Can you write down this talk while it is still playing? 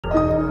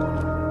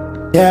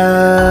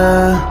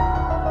Yeah,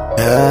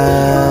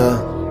 yeah,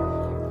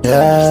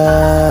 yeah.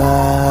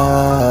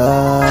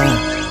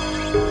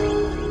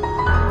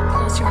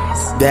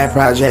 That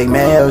Project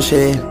Mayo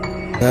shit.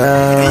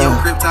 Hey, yo,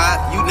 Crip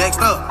Tide, you next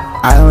up.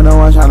 I don't know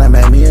what's trying to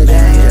make me a change.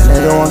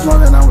 Nigga want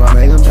smoking, I'm gonna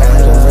make him change.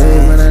 I'm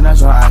really winning,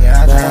 that's why I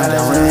got change.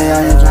 I'm really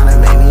out here trying to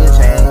make me a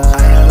change.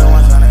 I am the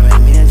one trying to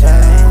make me a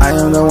change. I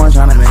am the one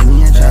trying to make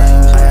me a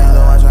change. I am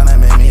the one trying to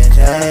make me a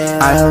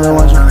change. I am the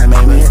one trying to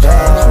make me a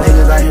change.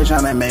 Niggas out here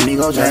trying to make me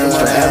go change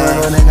forever.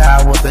 No nigga,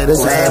 I will stay the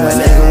same. A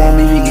nigga won't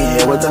be, he get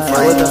hit with the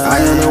flame.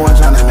 I am the one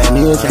trying to make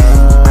me a change.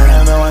 I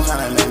am the one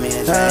trying to make me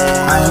a change.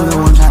 I am the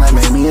one trying to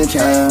make me a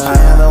change. I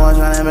am the one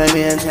trying to make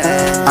me a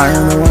change. I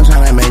am the one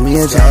trying to make me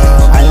a change.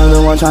 I am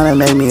the one trying to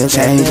make me a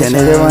change. And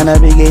nigga run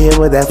up and get hit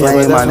with that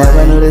flame. I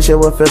never knew this shit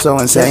would feel so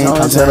insane.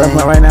 I'm to the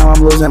point right now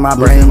I'm losing my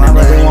brain. My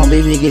nigga won't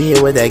be, he get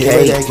hit with that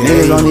cake.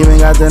 Niggas don't even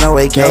got to no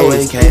AK.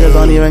 Niggas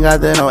don't even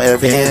got to no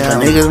airfare.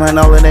 Niggas run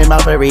over their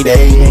mouth every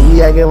day. And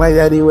he acting like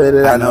that he with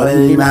it. I know that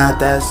he not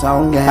that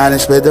song gang. I done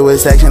split through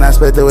his section, I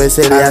split through his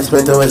city, I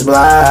split through his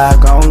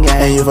block on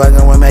gang. And you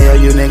fucking with Mayo,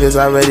 you niggas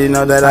already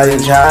know that I done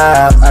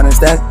chop. I done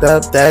stacked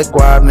up that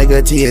guap,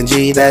 nigga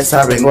TNG, that's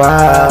sopping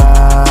guap.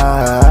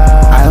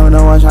 I don't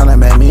know what's trying to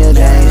make me a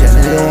change. And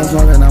nigga won't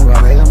smoking, I'm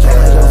gonna make him change.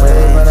 I'm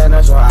ready for that,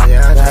 that's why I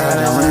got change.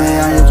 I'm really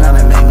out here trying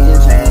to make me a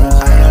change.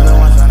 I am the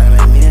one trying to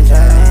make me a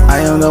change. I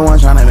am the one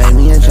trying to make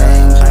me a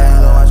change. I am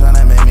the one trying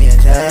to make me a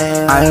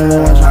change. I am the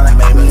one trying to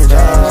make me a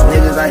change.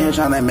 Niggas out here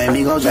trying to make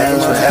me go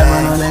change forever.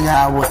 No nigga,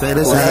 I will stay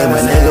the same. A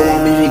nigga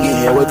won't be, he get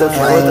hit with the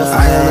flame.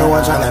 I am the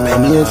one trying to make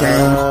me a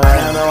change. I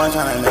am the one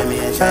trying to make me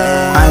a change.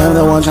 I am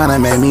the one trying to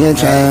make me a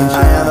change.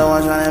 I am the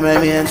one trying to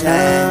make me a change.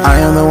 I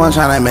am the one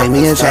trying to make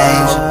me a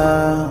change.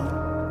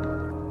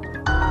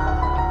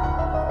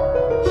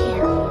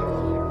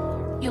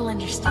 You'll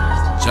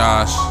understand.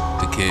 Josh,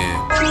 DaKid.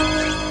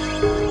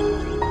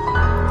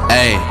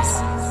 Hey.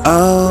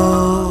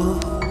 Oh.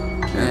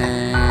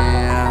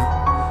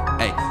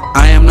 Hey,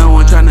 I am no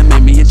one trying to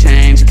make me a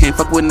change. Can't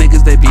fuck with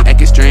niggas, they be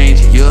acting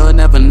strange. You'll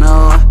never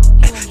know.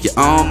 Your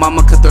own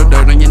mama could throw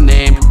dirt on your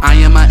name. I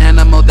am an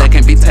animal that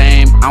can't be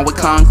tamed. I'm with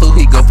Kung Fu,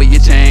 he go for your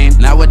chain.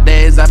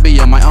 Nowadays I be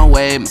on my own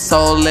way. My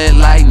soul lit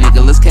like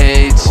Nicolas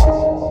Cage.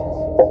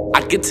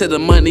 I get to the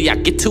money, I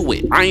get to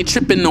it. I ain't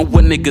tripping on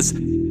what niggas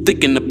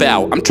thinking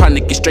about. I'm trying to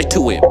get straight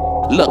to it.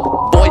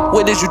 Look, boy,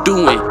 what is you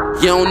doing?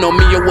 You don't know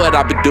me or what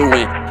I been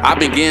doing. I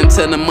been getting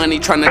to the money,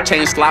 trying to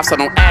change life, so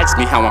don't ask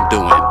me how I'm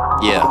doing.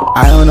 Yeah.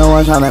 I don't know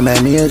what's trying to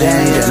make me a change.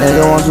 A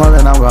nigga won't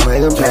smoking, I'm gonna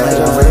make him change.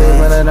 I'm really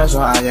with it, that's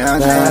why I got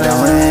change.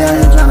 I'm really out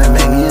here trying to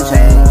make me a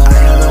change. I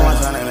am the one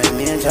trying to make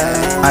me a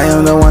change. I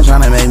am the one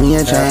trying to make me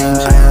a change.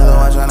 I am the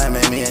one trying to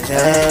make me a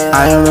change.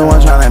 I am the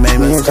one trying to make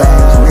me a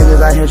change. Niggas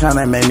out here trying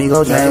to make me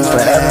go change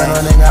forever. No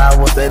nigga, I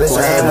will stay the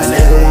same. A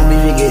nigga won't be,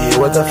 he get hit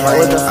with the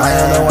flame. I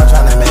am the one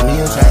trying to make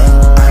me a change.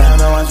 I am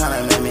the one trying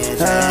to make me a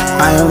change.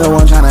 I am the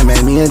one trying to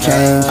make me a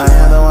change. I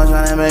am the one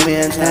trying to make me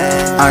a change.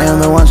 I am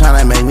the one trying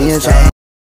to make me a change.